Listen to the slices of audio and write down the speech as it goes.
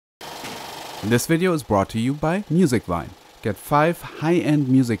This video is brought to you by Musicvine. Get 5 high-end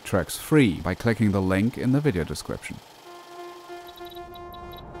music tracks free by clicking the link in the video description.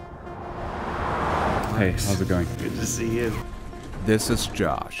 Hey, how's it going? Good to see you. This is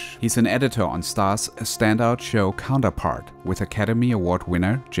Josh. He's an editor on STARZ standout show Counterpart with Academy Award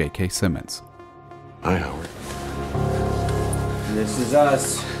winner J.K. Simmons. Hi, Howard. And this is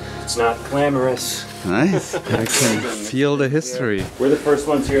us. It's not glamorous. Nice. I can feel the history. We're the first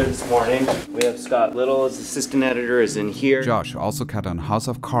ones here this morning. We have Scott Little as assistant editor is in here. Josh also cut on House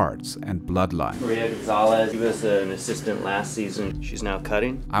of Cards and Bloodline. Maria Gonzalez, she was an assistant last season. She's now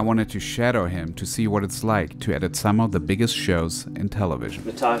cutting. I wanted to shadow him to see what it's like to edit some of the biggest shows in television.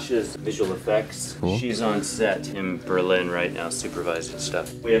 Natasha's visual effects. Cool. She's on set in Berlin right now supervising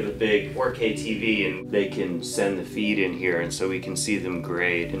stuff. We have a big 4K TV and they can send the feed in here and so we can see them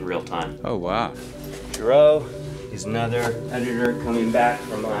grade in real time. Oh, wow. Giro, he's another editor coming back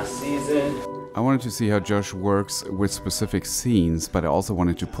from last season. I wanted to see how Josh works with specific scenes, but I also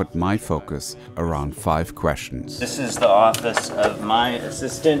wanted to put my focus around 5 questions. This is the office of my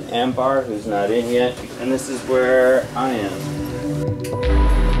assistant, Ambar, who's not in yet, and this is where I am.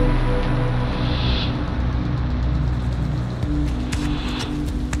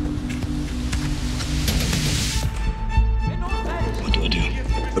 What do I do?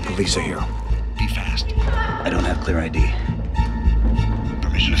 The police are here. Be fast. I don't have clear ID.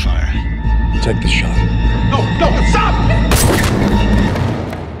 Permission to fire. Take the shot. No, stop!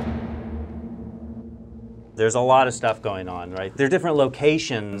 There's a lot of stuff going on, right? There are different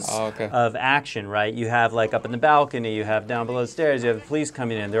locations of action, right? You have like up in the balcony, you have down below the stairs, you have the police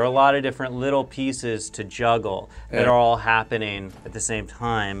coming in. There are a lot of different little pieces to juggle that are all happening at the same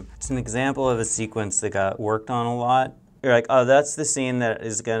time. It's an example of a sequence that got worked on a lot. You're like, oh, that's the scene that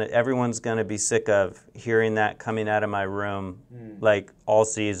is everyone's gonna be sick of hearing that coming out of my room, like all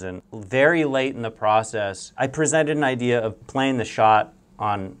season. Very late in the process, I presented an idea of playing the shot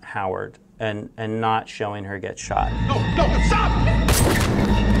on Howard and not showing her get shot. No, stop!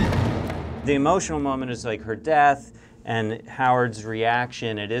 The emotional moment is like her death and Howard's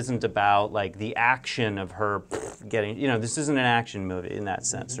reaction. It isn't about like the action of her getting, this isn't an action movie in that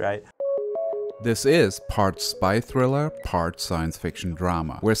sense, right? This is part spy thriller, part science fiction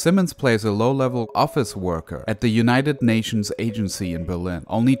drama, where Simmons plays a low-level office worker at the United Nations agency in Berlin,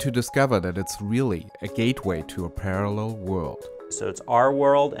 only to discover that it's really a gateway to a parallel world. So it's our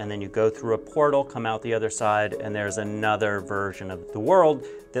world, and then you go through a portal, come out the other side, and there's another version of the world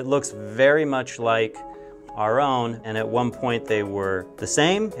that looks very much like our own, and at one point they were the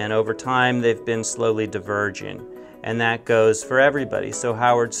same, and over time they've been slowly diverging. And that goes for everybody. So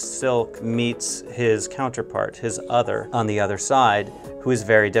Howard Silk meets his counterpart, his other, on the other side, who is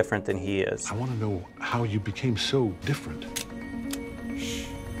very different than he is. I want to know how you became so different.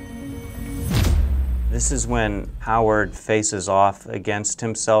 This is when Howard faces off against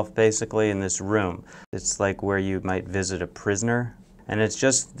himself, basically, in this room. It's like where you might visit a prisoner, and it's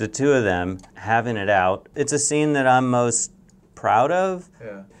just the two of them having it out. It's a scene that I'm most proud of.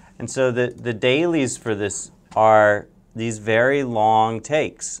 Yeah. And so the dailies for this are these very long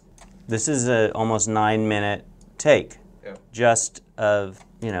takes. This is a almost 9-minute take, just of,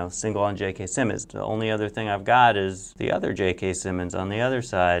 single on J.K. Simmons. The only other thing I've got is the other J.K. Simmons on the other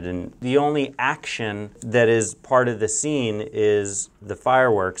side, and the only action that is part of the scene is the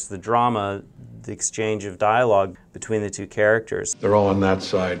fireworks, the drama, the exchange of dialogue between the two characters. They're all on that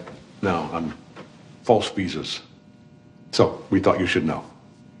side now, on false visas. So, we thought you should know.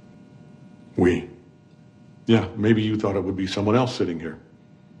 Yeah, maybe you thought it would be someone else sitting here.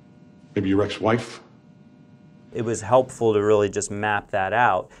 Maybe your ex-wife? It was helpful to really just map that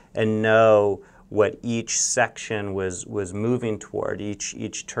out and know what each section was moving toward,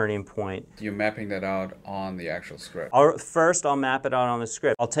 each turning point. You're mapping that out on the actual script? First, I'll map it out on the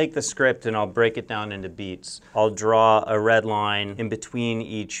script. I'll take the script and I'll break it down into beats. I'll draw a red line in between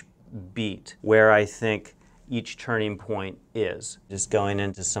each beat where I think each turning point is. Just going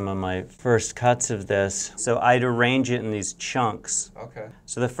into some of my first cuts of this. So I'd arrange it in these chunks. Okay.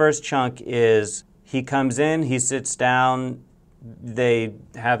 So the first chunk is he comes in, he sits down, they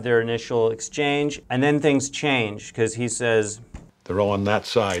have their initial exchange, and then things change because he says, they're all on that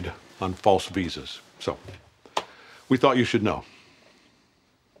side on false visas. So, we thought you should know.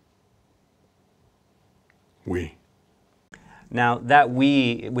 Now, that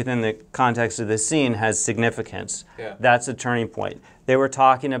we, within the context of this scene, has significance. Yeah. That's a turning point. They were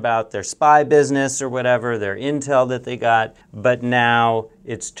talking about their spy business or whatever, their intel that they got, but now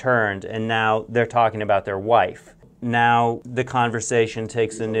it's turned, and now they're talking about their wife. Now the conversation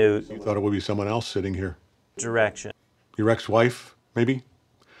takes a new... You thought it would be someone else sitting here. Direction. Your ex-wife, maybe?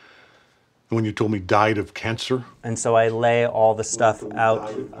 when you told me died of cancer? And so I lay all the stuff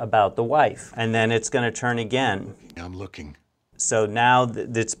out about the wife. And then it's going to turn again. I'm looking. So now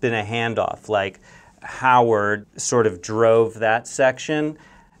it's been a handoff. Like Howard sort of drove that section.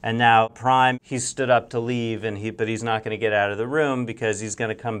 And now Prime, he stood up to leave, but he's not going to get out of the room because he's going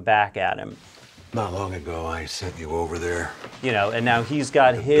to come back at him. Not long ago, I sent you over there. You know, and now he's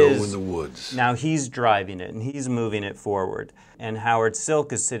got Go his... in the woods. Now he's driving it, and he's moving it forward. And Howard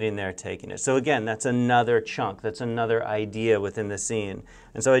Silk is sitting there taking it. So again, that's another chunk. That's another idea within the scene.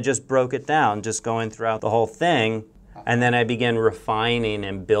 And so I just broke it down, just going throughout the whole thing. And then I began refining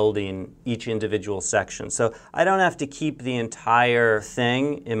and building each individual section. So I don't have to keep the entire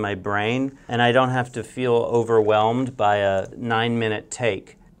thing in my brain, and I don't have to feel overwhelmed by a 9-minute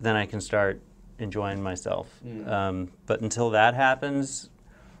take. Then I can start enjoying myself. But until that happens,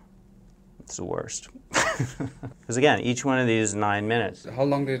 it's the worst. Because again, each one of these is 9 minutes. How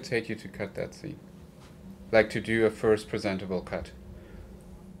long did it take you to cut that scene? Like to do a first presentable cut?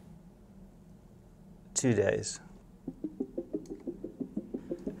 2 days.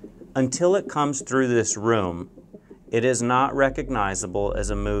 Until it comes through this room, it is not recognizable as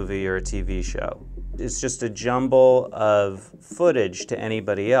a movie or a TV show. It's just a jumble of footage to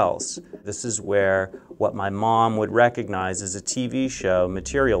anybody else. This is where what my mom would recognize as a TV show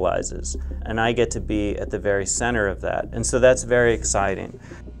materializes, and I get to be at the very center of that. And so that's very exciting.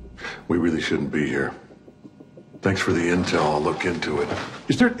 We really shouldn't be here. Thanks for the intel. I'll look into it.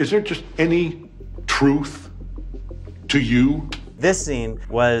 Is there just any truth to you? This scene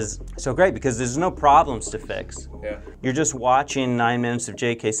was so great because there's no problems to fix. Yeah. You're just watching 9 minutes of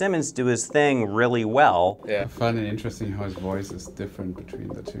J.K. Simmons do his thing really well. Yeah. I find it interesting how his voice is different between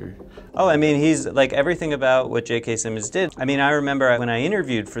the two. Oh, I mean, he's like everything about what J.K. Simmons did. I mean, I remember when I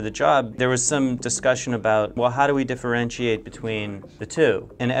interviewed for the job, there was some discussion about, well, how do we differentiate between the two?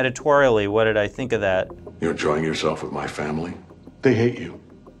 And editorially, what did I think of that? You're enjoying yourself with my family? They hate you.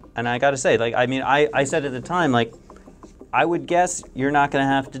 And I got to say, like, I mean, I said at the time, like, I would guess you're not going to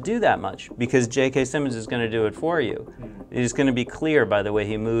have to do that much because J.K. Simmons is going to do it for you. It's going to be clear by the way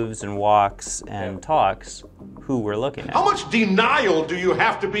he moves and walks and talks who we're looking at. How much denial do you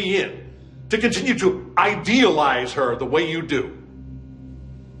have to be in to continue to idealize her the way you do?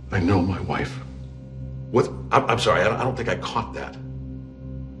 I know my wife. What? I'm sorry, I don't think I caught that.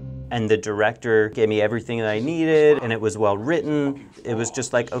 And the director gave me everything that I needed, and it was well written. It was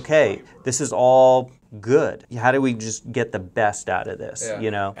just like, okay, this is all good. How do we just get the best out of this,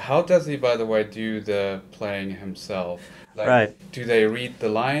 you know? How does he, by the way, do the playing himself? Like, right. Do they read the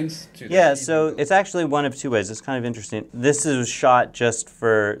lines? Yeah, so it's actually one of two ways. It's kind of interesting. This is shot just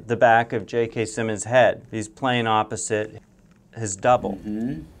for the back of J.K. Simmons' head. He's playing opposite his double.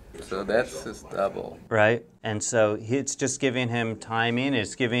 So that's his double. Right? And so it's just giving him timing,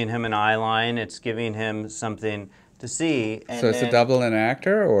 it's giving him an eye line, it's giving him something to see. And so is the double an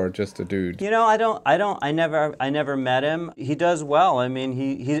actor or just a dude? You know, I never met him. He does well. I mean,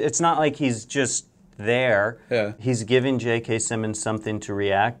 it's not like he's just there. Yeah. He's giving J.K. Simmons something to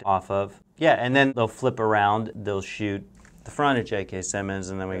react off of. Yeah, and then they'll flip around, they'll shoot the front of J.K. Simmons,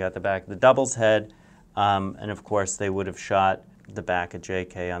 and then we got the back of the double's head. And of course, they would have shot the back of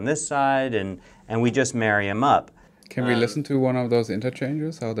J.K. on this side, and we just marry him up. Can we listen to one of those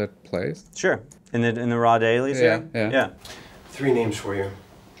interchanges, how that plays? Sure. In the raw dailies, yeah. 3 names for you.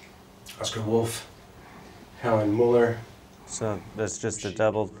 Oscar Wolf, Helen Mueller. So that's just a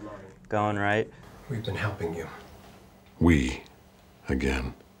double going, right? We've been helping you. We,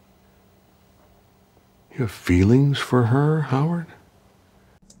 again. You have feelings for her, Howard?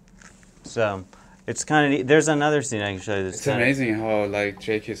 So it's kind of, there's another scene I can show you. It's amazing how like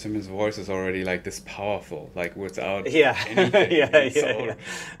J.K. Simmons' voice is already like this powerful, like without anything.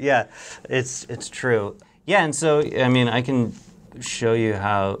 Yeah, it's true. Yeah, and so I mean I can show you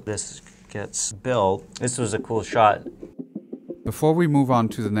how this gets built. This was a cool shot. Before we move on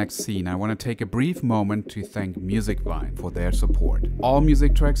to the next scene, I want to take a brief moment to thank Musicvine for their support. All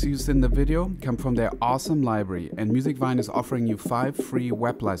music tracks used in the video come from their awesome library, and Musicvine is offering you 5 free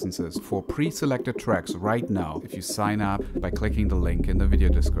web licenses for pre-selected tracks right now if you sign up by clicking the link in the video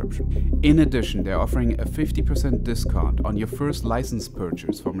description. In addition, they're offering a 50% discount on your first license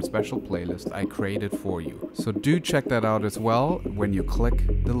purchase from a special playlist I created for you. So do check that out as well when you click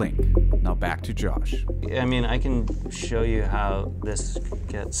the link. Now back to Josh. I mean, I can show you how this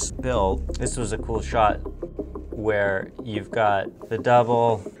gets built. This was a cool shot where you've got the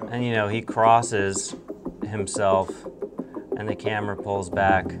double and you know he crosses himself and the camera pulls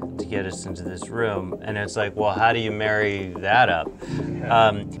back to get us into this room, and it's like, well, how do you marry that up?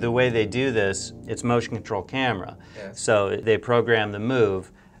 The way they do this, it's motion control camera. So they program the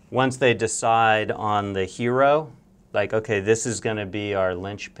move Once they decide on the hero, like, okay, this is going to be our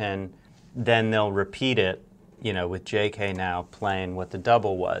linchpin, then they'll repeat it, you know, with J.K. now playing what the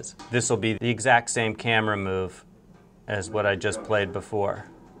double was. This will be the exact same camera move as what I just played before.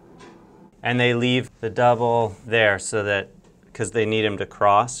 And they leave the double there so that, because they need him to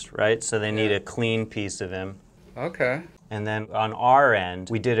cross, right? So they need a clean piece of him. Okay. And then on our end,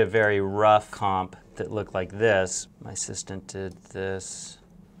 we did a very rough comp that looked like this. My assistant did this.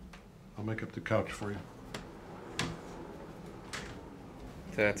 I'll make up the couch for you.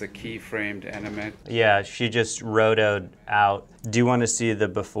 So that's a keyframed animate. Yeah, she just rotoed out. Do you want to see the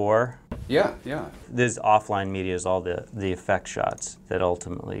before? Yeah, yeah. This offline media is all the effect shots that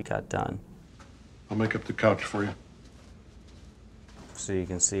ultimately got done. I'll make up the couch for you. So you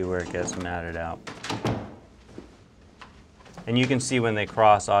can see where it gets matted out. And you can see when they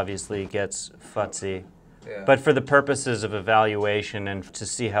cross, obviously, it gets futzy. Yeah. But for the purposes of evaluation and to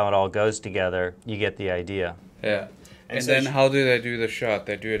see how it all goes together, you get the idea. Yeah. And then how do they do the shot?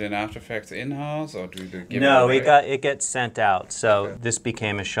 They do it in After Effects in-house, or do they give No, it away? it gets sent out. So this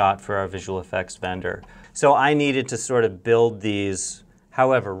became a shot for our visual effects vendor. So I needed to sort of build these,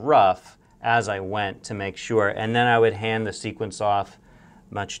 however rough, as I went to make sure. And then I would hand the sequence off,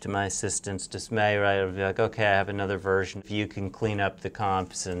 much to my assistant's dismay, right? I would be like, okay, I have another version. If you can clean up the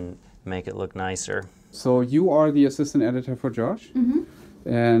comps and make it look nicer. So you are the assistant editor for Josh? Mm-hmm.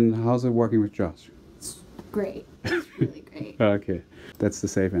 And how's it working with Josh? Great. It's really great. Okay, that's the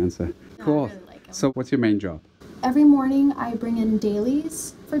safe answer. No, Cool. I really like him. So what's your main job? Every morning I bring in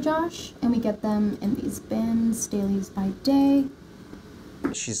dailies for Josh, and we get them in these bins, dailies by day.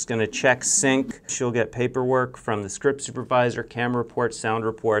 She's going to check sync. She'll get paperwork from the script supervisor, camera reports, sound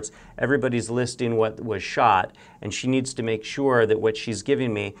reports. Everybody's listing what was shot, and she needs to make sure that what she's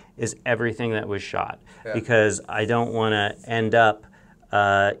giving me is everything that was shot. Yeah. Because I don't want to end up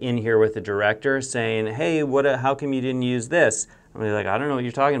in here with the director saying, hey, how come you didn't use this? I'm gonna be like, I don't know what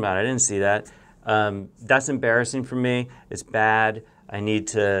you're talking about. I didn't see that. That's embarrassing for me. It's bad. I need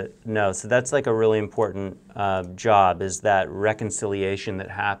to know. So that's like a really important job, is that reconciliation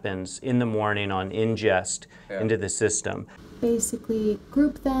that happens in the morning on ingest into the system. Basically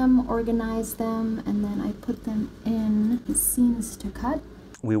group them, organize them, and then I put them in scenes to cut.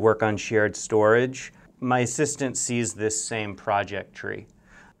 We work on shared storage. My assistant sees this same project tree.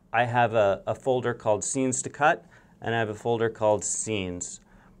 I have a folder called Scenes to Cut, and I have a folder called Scenes.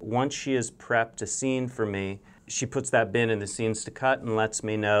 Once she has prepped a scene for me, she puts that bin in the Scenes to Cut and lets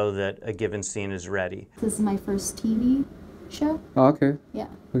me know that a given scene is ready. This is my first TV show. Oh, okay. Yeah.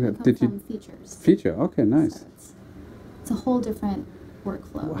 Okay. Did you features? Feature. Okay, nice. So it's a whole different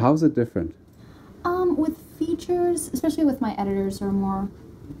workflow. How's it different? With features, especially with my editors who are more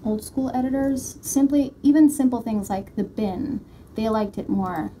old school editors, even simple things like the bin, they liked it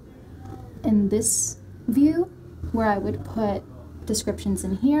more in this view, where I would put descriptions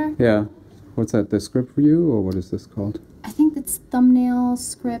in here. Yeah. What's that, the script view, or what is this called? I think it's thumbnail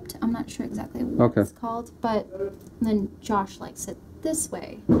script. I'm not sure exactly what it's called, but then Josh likes it this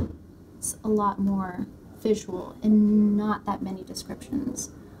way. It's a lot more visual and not that many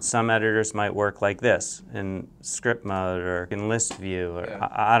descriptions. Some editors might work like this, in script mode or in list view, or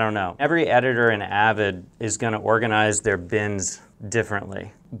I don't know. Every editor in Avid is going to organize their bins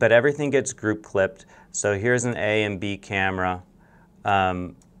differently, but everything gets group clipped. So here's an A and B camera,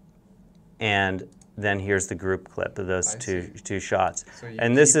 and then here's the group clip of those two shots. So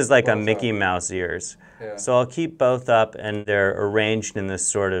and this is like a Mickey Mouse ears. Yeah. So I'll keep both up, and they're arranged in this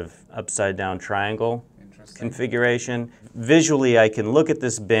sort of upside down triangle configuration. Visually, I can look at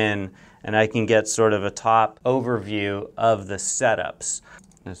this bin and I can get sort of a top overview of the setups.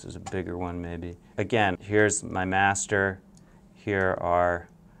 This is a bigger one maybe. Again, here's my master. Here are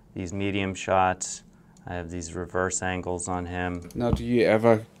these medium shots. I have these reverse angles on him. Now, do you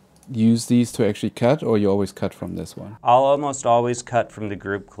ever use these to actually cut, or you always cut from this one? I'll almost always cut from the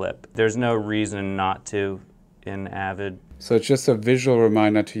group clip. There's no reason not to in Avid. So it's just a visual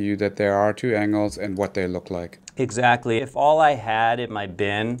reminder to you that there are two angles and what they look like. Exactly. If all I had in my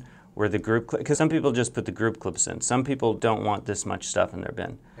bin were the group clips, because some people just put the group clips in. Some people don't want this much stuff in their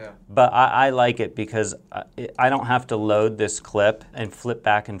bin. Yeah. But I like it because I don't have to load this clip and flip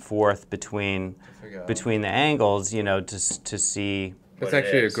back and forth between the angles, you know, to see. That's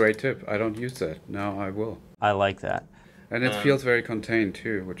actually a great tip. I don't use that. Now I will. I like that. And it feels very contained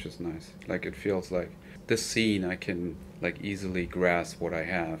too, which is nice. Like it feels like this scene I can like easily grasp what I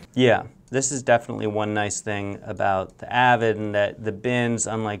have. Yeah, this is definitely one nice thing about the Avid, and that the bins,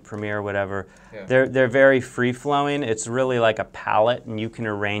 unlike Premiere or whatever, they're very free-flowing. It's really like a palette, and you can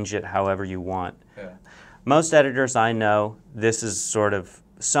arrange it however you want. Yeah. Most editors I know, this is sort of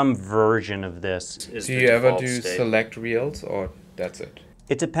some version of this is Do the you ever default do state. select reels, or that's it?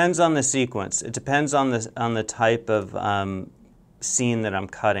 It depends on the sequence. It depends on the type of scene that I'm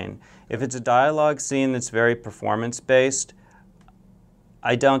cutting. If it's a dialogue scene that's very performance-based,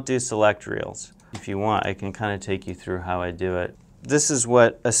 I don't do select reels. If you want, I can kind of take you through how I do it. This is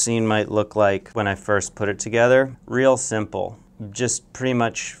what a scene might look like when I first put it together. Real simple. Just pretty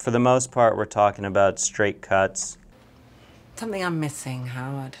much, for the most part, we're talking about straight cuts. Something I'm missing,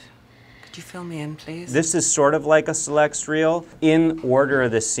 Howard. Could you fill me in, please? This is sort of like a selects reel in order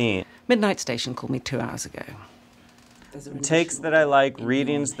of the scene. Midnight Station called me 2 hours ago. Takes that I like,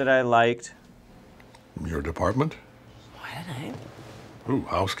 readings that I liked. Your department? I don't know. Ooh,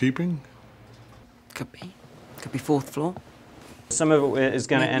 housekeeping? Could be. Could be 4th floor. Some of it is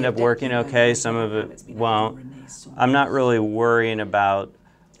going to end up working okay, some of it won't. I'm not really worrying about,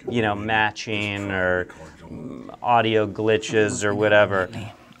 you know, matching or audio glitches or whatever.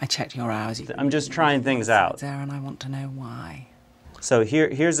 I checked your hours. I'm just trying things out. There, and I want to know why. So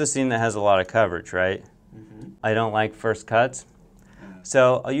here's a scene that has a lot of coverage, right? I don't like first cuts.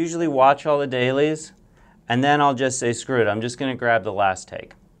 So I'll usually watch all the dailies, and then I'll just say, screw it, I'm just going to grab the last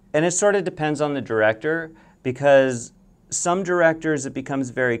take. And it sort of depends on the director, because some directors, it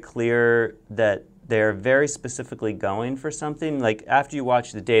becomes very clear that they're very specifically going for something. Like after you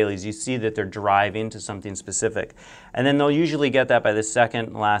watch the dailies, you see that they're driving to something specific. And then they'll usually get that by the second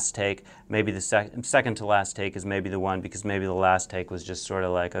and last take. Maybe the second to last take is maybe the one, because maybe the last take was just sort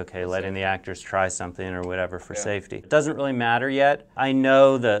of like, okay, letting the actors try something or whatever for safety. It doesn't really matter yet. I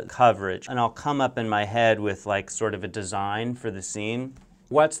know the coverage, and I'll come up in my head with like sort of a design for the scene.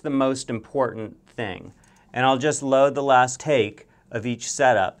 What's the most important thing? And I'll just load the last take of each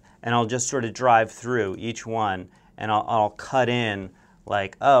setup, and I'll just sort of drive through each one, and I'll cut in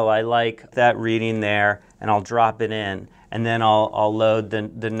like, oh, I like that reading there, and I'll drop it in, and then I'll load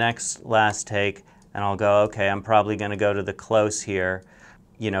the next last take, and I'll go, okay, I'm probably going to go to the close here,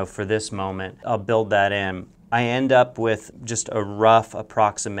 you know, for this moment. I'll build that in. I end up with just a rough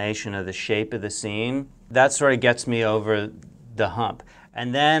approximation of the shape of the scene. That sort of gets me over the hump.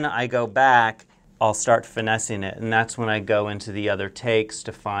 And then I go back, I'll start finessing it, and that's when I go into the other takes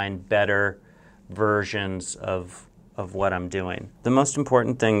to find better versions of what I'm doing. The most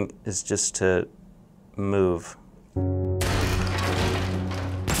important thing is just to move.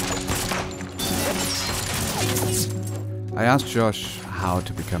 I asked Josh how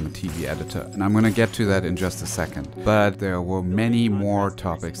to become a TV editor, and I'm gonna get to that in just a second. But there were many more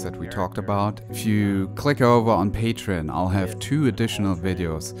topics that we talked about. If you click over on Patreon, I'll have 2 additional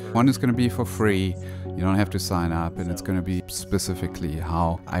videos. One is gonna be for free, you don't have to sign up, and it's gonna be specifically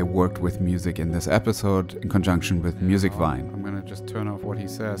how I worked with music in this episode in conjunction with Music Vine. I'm gonna just turn off what he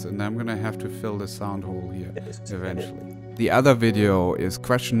says, and then I'm gonna have to fill the sound hole here eventually. The other video is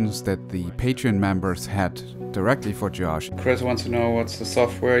questions that the Patreon members had directly for Josh. Chris wants to know what's the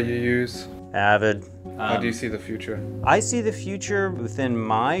software you use? Avid. How do you see the future? I see the future within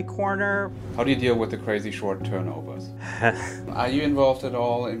my corner. How do you deal with the crazy short turnovers? Are you involved at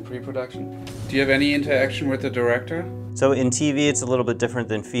all in pre-production? Do you have any interaction with the director? So in TV, it's a little bit different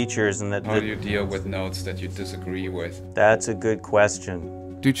than features in that. How do you deal with notes that you disagree with? That's a good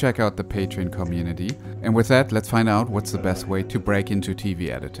question. Do check out the Patreon community. And with that, let's find out what's the best way to break into TV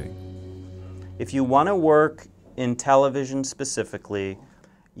editing. If you want to work in television specifically,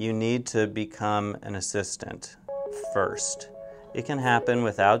 you need to become an assistant first. It can happen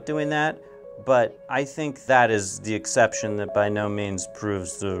without doing that, but I think that is the exception that by no means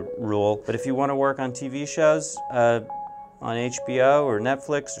proves the rule. But if you want to work on TV shows, on HBO or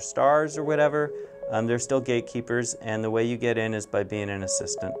Netflix or STARZ or whatever, they're still gatekeepers, and the way you get in is by being an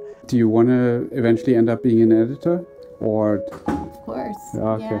assistant. Do you want to eventually end up being an editor? Or? Of course.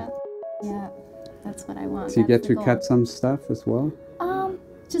 Okay. Yeah, that's what I want. So you get That's the to goal. cut some stuff as well?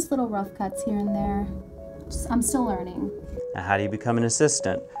 Just little rough cuts here and there. I'm still learning. Now, how do you become an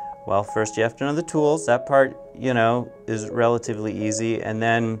assistant? Well, first you have to know the tools. That part, you know, is relatively easy. And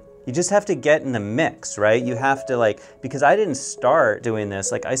then you just have to get in the mix, right? You have to because I didn't start doing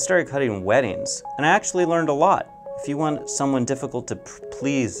this. I started cutting weddings, and I actually learned a lot. If you want someone difficult to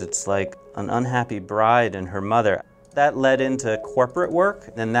please, it's like an unhappy bride and her mother. That led into corporate work,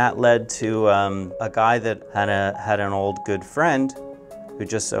 and that led to a guy that had an old good friend who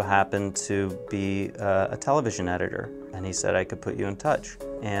just so happened to be a television editor. And he said I could put you in touch.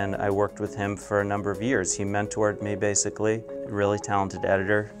 And I worked with him for a number of years. He mentored me, basically. A really talented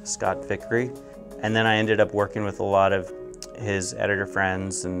editor, Scott Vickery. And then I ended up working with a lot of his editor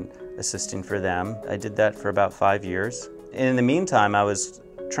friends and assisting for them. I did that for about 5 years. And in the meantime, I was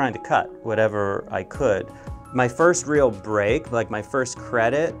trying to cut whatever I could. My first real break, like my first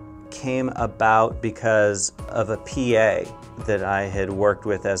credit, came about because of a PA that I had worked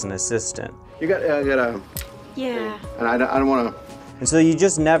with as an assistant. You got a... Yeah. And I don't want to... And so you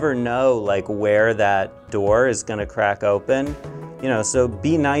just never know like where that door is gonna crack open. You know, so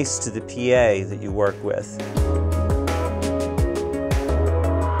be nice to the PA that you work with.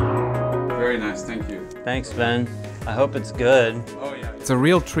 Very nice, thank you. Thanks, Sven. I hope it's good. Oh yeah. It's a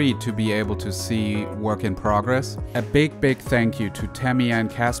real treat to be able to see work in progress. A big thank you to Tammy and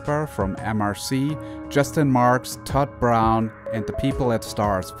Casper from MRC, Justin Marks, Todd Brown, and the people at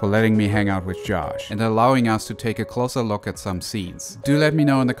STARZ for letting me hang out with Josh and allowing us to take a closer look at some scenes. Do let me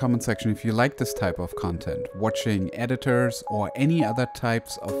know in the comment section if you like this type of content, watching editors or any other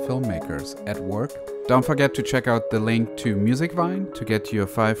types of filmmakers at work. Don't forget to check out the link to Musicvine to get your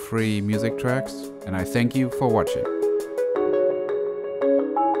 5 free music tracks, and I thank you for watching.